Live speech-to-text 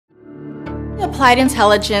Applied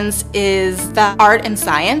intelligence is the art and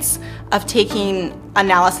science of taking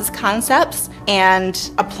analysis concepts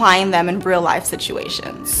and applying them in real life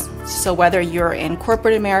situations. So whether you're in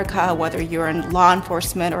corporate America, whether you're in law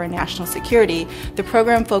enforcement or in national security, the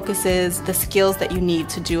program focuses the skills that you need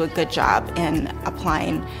to do a good job in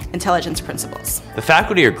applying intelligence principles. The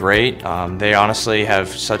faculty are great. They honestly have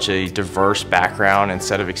such a diverse background and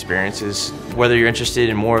set of experiences. Whether you're interested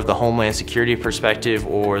in more of the Homeland Security perspective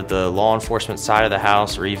or the law enforcement side of the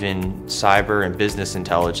house or even cyber and business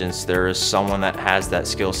intelligence, there is someone that has that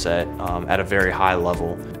skill set at a very high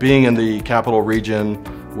level. Being in the capital region,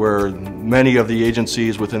 where many of the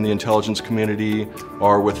agencies within the intelligence community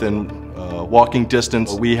are within walking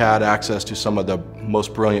distance, we had access to some of the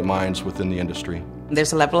most brilliant minds within the industry.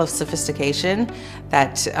 There's a level of sophistication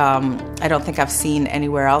that I don't think I've seen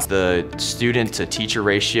anywhere else. The student-to-teacher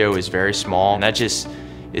ratio is very small, and that just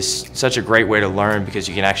is such a great way to learn because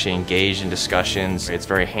you can actually engage in discussions. It's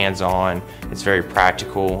very hands-on, it's very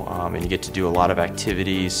practical, and you get to do a lot of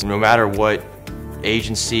activities. No matter what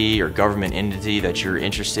agency or government entity that you're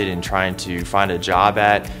interested in trying to find a job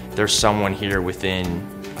at, there's someone here within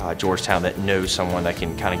Georgetown that knows someone that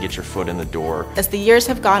can kind of get your foot in the door. As the years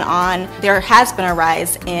have gone on, there has been a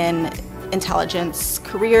rise in intelligence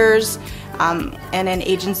careers and in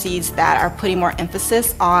agencies that are putting more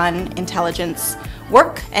emphasis on intelligence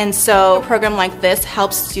work. And so a program like this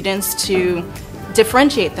helps students to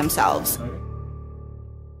differentiate themselves.